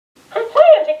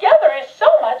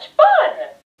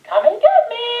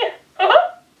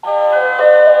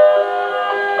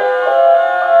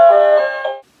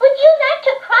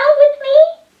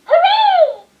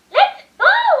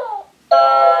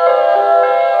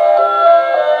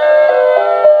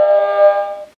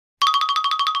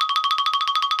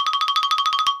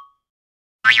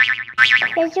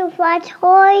butterfly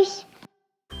toys.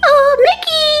 Oh,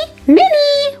 Mickey!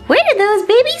 Minnie! Where did those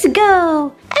babies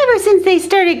go? Ever since they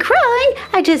started crawling,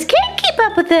 I just can't keep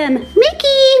up with them.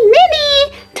 Mickey!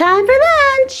 Minnie! Time for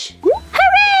lunch!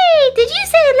 Hooray! Did you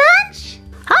say lunch?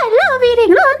 I love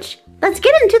eating lunch. Let's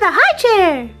get into the high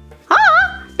chair.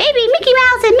 Aw! Baby Mickey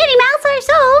Mouse and Minnie Mouse are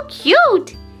so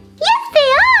cute. Yes, they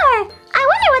are. I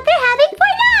wonder what they're having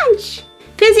for lunch.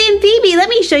 Fizzy and Phoebe, let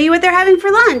me show you what they're having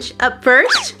for lunch. Up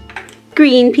first,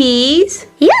 green peas.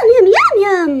 Yum, yum, yum,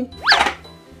 yum.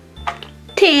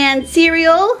 Tan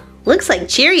cereal. Looks like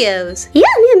Cheerios. Yum,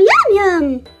 yum, yum,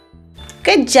 yum.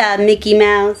 Good job, Mickey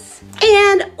Mouse.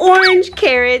 And orange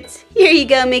carrots. Here you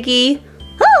go, Mickey.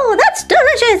 Oh, that's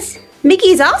delicious.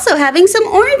 Mickey's also having some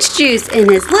orange juice in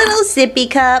his little sippy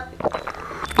cup.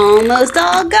 Almost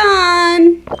all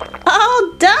gone.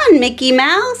 All done, Mickey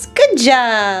Mouse. Good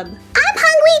job. I'm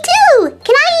hungry too.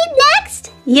 Can I eat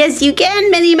next? Yes, you can,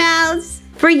 Minnie Mouse.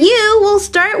 For you, we'll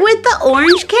start with the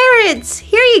orange carrots.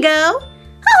 Here you go.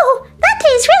 Oh, that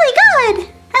tastes really good.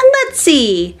 And let's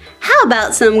see. How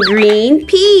about some green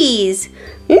peas?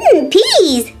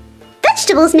 Peas.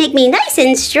 Vegetables make me nice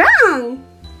and strong.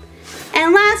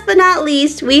 And last but not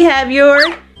least, we have your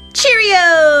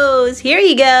Cheerios. Here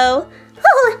you go.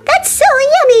 Oh, that's so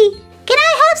yummy. Can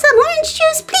I have some orange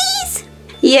juice, please?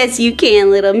 Yes, you can,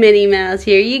 little Minnie Mouse.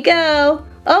 Here you go.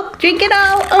 Oh, drink it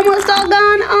all. Almost all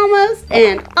gone, almost.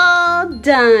 And all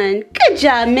done. Good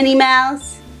job, Minnie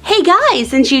Mouse. Hey guys,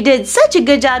 since you did such a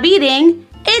good job eating,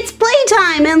 it's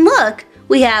playtime. And look,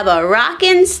 we have a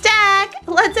rockin' stack.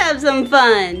 Let's have some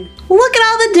fun. Look at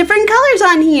all the different colors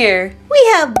on here.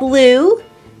 We have blue,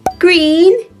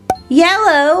 green,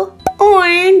 yellow,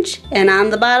 orange, and on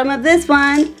the bottom of this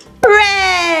one,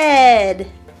 red.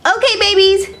 Okay,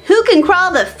 babies, who can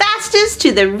crawl the fastest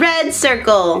to the red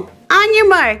circle? On your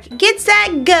mark, get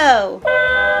set, go.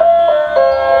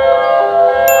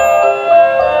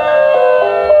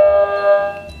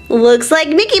 Looks like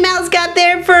Mickey Mouse got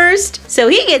there first, so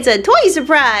he gets a toy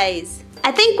surprise.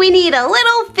 I think we need a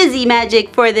little fizzy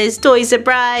magic for this toy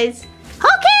surprise.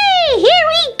 Okay, here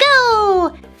we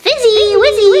go. Fizzy,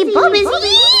 wizzy,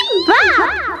 bobbizzy,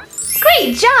 bop.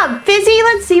 Great job, Fizzy.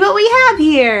 Let's see what we have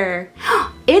here.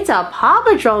 It's a Paw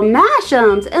Patrol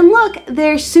Mash'ems, and look,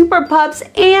 they're Super Pups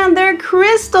and they're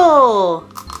crystal.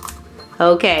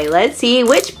 Okay, let's see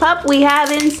which pup we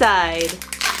have inside.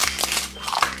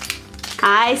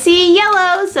 I see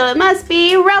yellow, so it must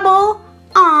be Rebel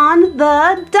on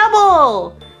the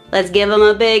double. Let's give him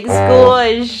a big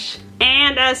squish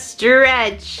and a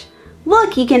stretch.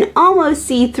 Look, you can almost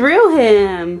see through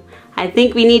him. I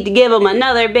think we need to give him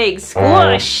another big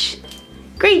squish.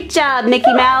 Great job,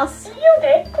 Mickey Mouse. You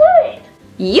did great.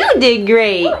 You did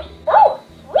great. You're so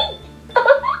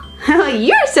sweet.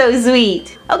 You're so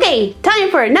sweet. Okay,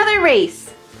 time for another race.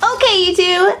 Okay, you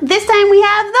two, this time we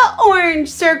have the orange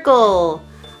circle.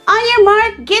 On your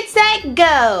mark, get set,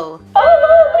 go.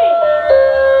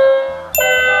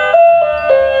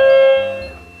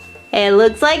 It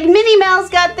looks like Minnie Mouse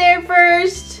got there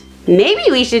first. Maybe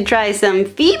we should try some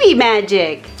Phoebe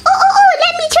magic. Oh,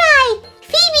 let me try.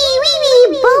 Phoebe,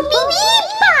 wee, boom, beep,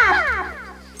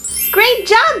 bop. Great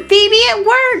job, Phoebe, it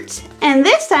worked. And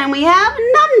this time we have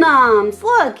num-noms.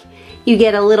 Look, you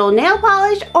get a little nail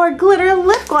polish or glitter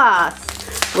lip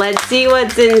gloss. Let's see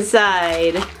what's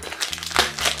inside.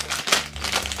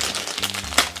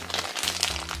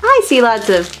 I see lots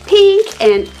of pink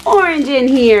and orange in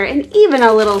here and even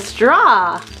a little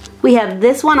straw. We have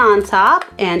this one on top,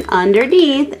 and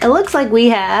underneath it looks like we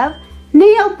have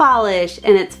nail polish,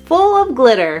 and it's full of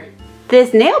glitter.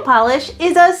 This nail polish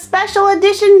is a special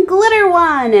edition glitter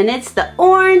one, and it's the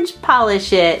orange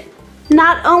Polish It.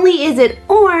 Not only is it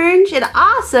orange, it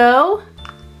also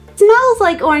smells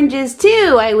like oranges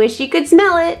too. I wish you could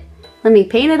smell it. Let me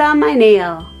paint it on my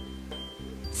nail.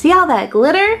 See all that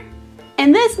glitter?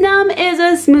 And this num is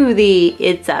a smoothie.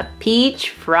 It's a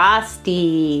peach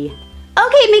frosty.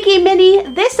 Okay, Mickey and Minnie,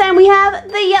 this time we have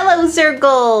the yellow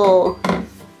circle.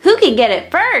 Who can get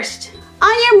it first?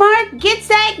 On your mark, get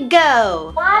set,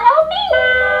 go. Follow me.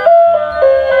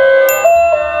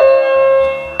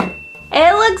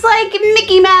 It looks like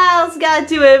Mickey Mouse got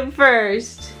to it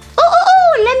first.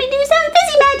 Oh, let me do some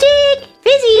fizzy magic.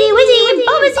 Fizzy, wizzy,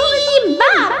 bobbizzy,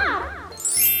 bop.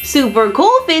 Super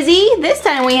cool, Fizzy. This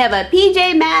time we have a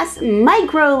PJ Masks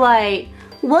micro light.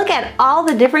 Look at all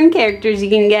the different characters you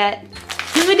can get.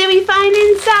 Who did we find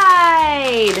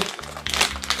inside?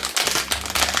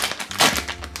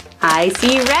 I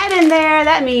see red in there.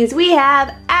 That means we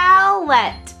have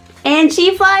Owlette. And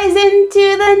she flies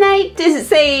into the night to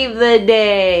save the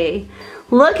day.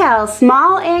 Look how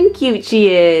small and cute she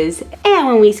is. And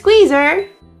when we squeeze her,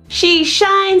 She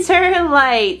shines her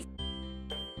lights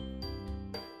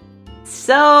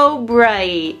so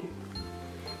bright.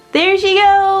 There she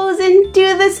goes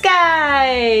into the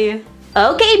sky.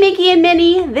 Okay, Mickey and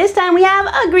Minnie, this time we have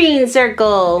a green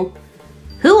circle.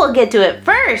 Who will get to it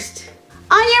first?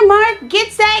 On your mark,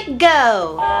 get set,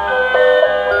 go.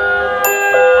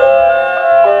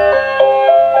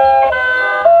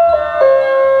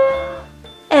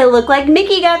 It looked like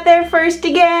Mickey got there first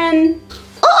again.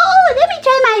 Oh, let me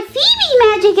try my Phoebe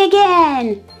magic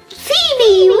again.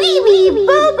 Phoebe, wee wee,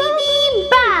 bo bee bee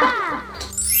bop.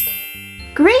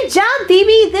 Great job,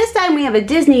 Phoebe. This time we have a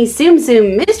Disney Tsum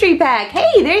Tsum mystery pack.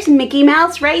 Hey, there's Mickey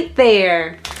Mouse right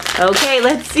there. Okay,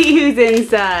 let's see who's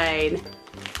inside.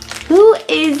 Who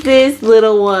is this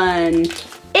little one?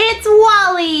 It's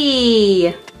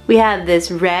Wally. We have this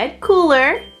red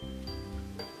cooler.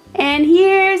 And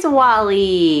here's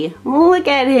Wally. Look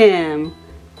at him.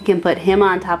 We can put him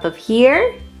on top of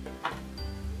here.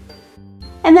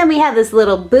 And then we have this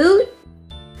little boot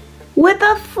with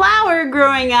a flower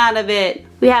growing out of it.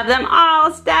 We have them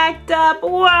all stacked up.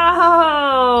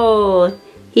 Whoa!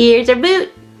 Here's our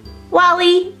boot,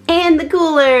 Wally, and the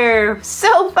cooler.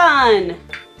 So fun!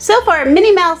 So far,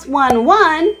 Minnie Mouse won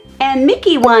 1 and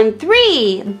Mickey won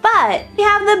 3, but we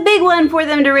have the big one for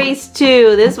them to race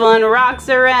to. This one rocks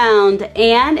around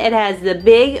and it has the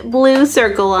big blue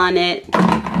circle on it.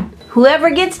 Whoever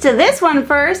gets to this one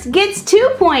first gets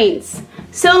 2 points.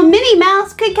 So Minnie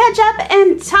Mouse could catch up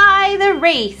and tie the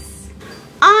race.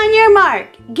 On your mark,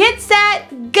 get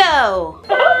set, go!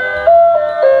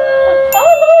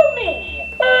 Follow me!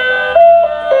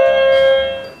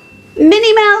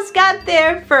 Minnie Mouse got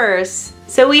there first.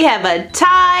 So we have a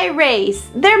tie race.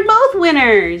 They're both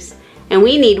winners. And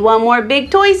we need one more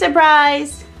big toy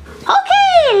surprise.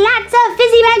 Okay, lots of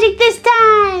fizzy magic this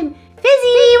time.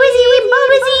 Fizzy, wizzy,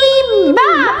 wizzy,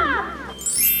 bop.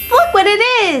 Look what it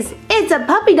is! It's a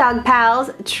Puppy Dog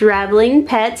Pals Traveling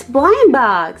Pets blind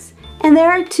box. And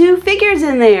there are 2 figures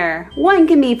in there. One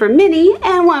can be for Minnie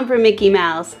and one for Mickey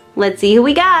Mouse. Let's see who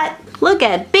we got. Look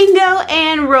at Bingo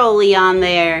and Rolly on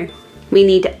there. We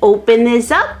need to open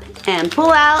this up and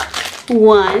pull out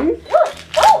 1.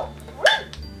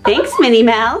 Thanks, Minnie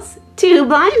Mouse. 2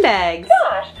 blind bags.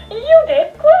 Gosh, you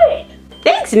did great!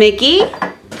 Thanks, Mickey.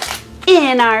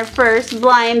 In our first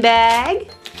blind bag,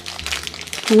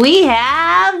 we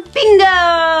have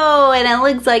Bingo! And it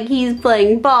looks like he's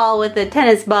playing ball with a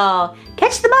tennis ball.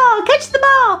 Catch the ball, catch the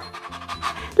ball!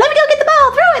 Let me go get the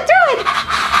ball, throw it, throw it!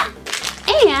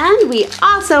 And we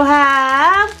also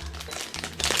have,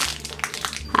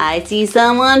 I see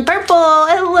someone purple.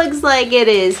 It looks like it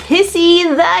is Hissy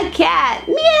the cat.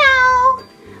 Meow!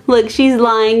 Look, she's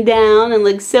lying down and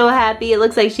looks so happy. It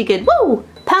looks like she could, woo,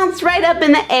 pounce right up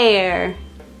in the air.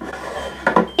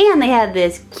 And they have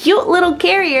this cute little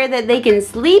carrier that they can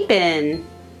sleep in.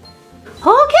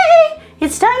 Okay,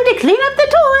 it's time to clean up the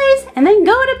toys and then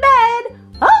go to bed.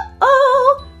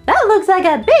 Uh-oh, that looks like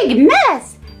a big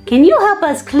mess. Can you help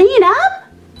us clean up?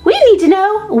 We need to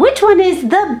know which one is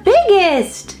the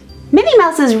biggest. Minnie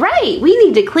Mouse is right. We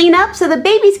need to clean up so the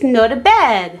babies can go to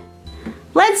bed.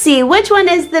 Let's see which one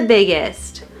is the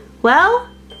biggest. Well,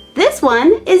 this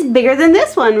one is bigger than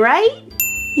this one, right?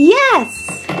 Yes.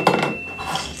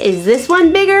 Is this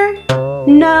one bigger?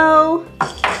 No.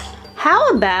 How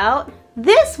about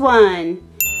this one?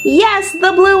 Yes,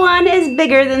 the blue one is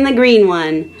bigger than the green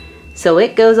one. So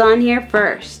it goes on here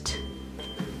first.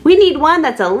 We need one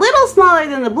that's a little smaller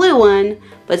than the blue one,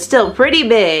 but still pretty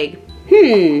big.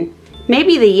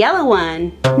 Maybe the yellow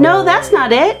one. No, that's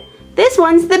not it. This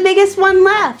one's the biggest one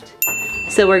left.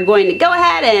 So we're going to go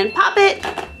ahead and pop it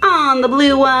on the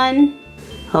blue one.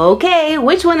 Okay,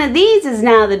 which one of these is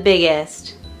now the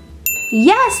biggest?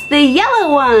 Yes, the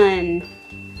yellow one.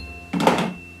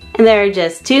 And there are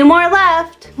just 2 more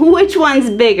left. Which one's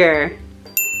bigger?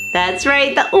 That's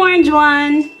right, the orange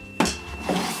one.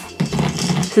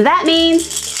 So that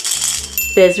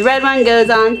means this red one goes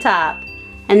on top.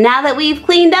 And now that we've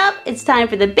cleaned up, it's time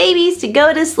for the babies to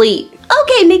go to sleep.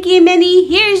 Okay, Mickey and Minnie,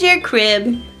 here's your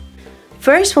crib.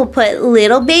 First, we'll put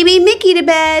little baby Mickey to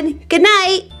bed. Good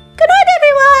night. Good night,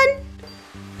 everyone.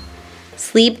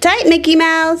 Sleep tight, Mickey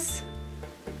Mouse.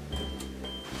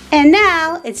 And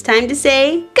now it's time to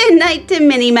say good night to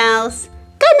Minnie Mouse.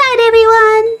 Good night,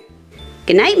 everyone.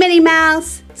 Good night, Minnie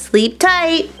Mouse. Sleep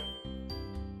tight.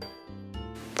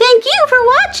 Thank you for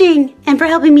watching and for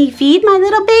helping me feed my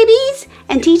little babies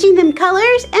and teaching them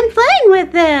colors and playing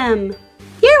with them.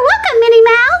 You're welcome, Minnie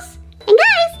Mouse. And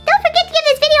guys, don't forget to give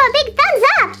this video a big thumbs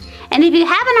up. And if you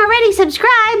haven't already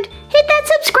subscribed, hit that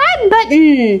subscribe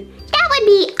button. That would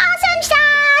be awesome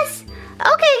sauce.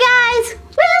 Okay, guys,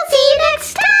 we'll see you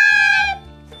next time.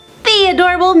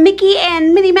 adorable Mickey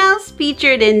and Minnie Mouse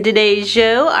featured in today's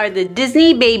show are the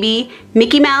Disney Baby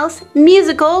Mickey Mouse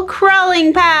Musical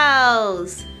Crawling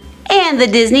Pals and the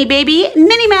Disney Baby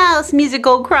Minnie Mouse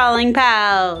Musical Crawling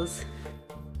Pals.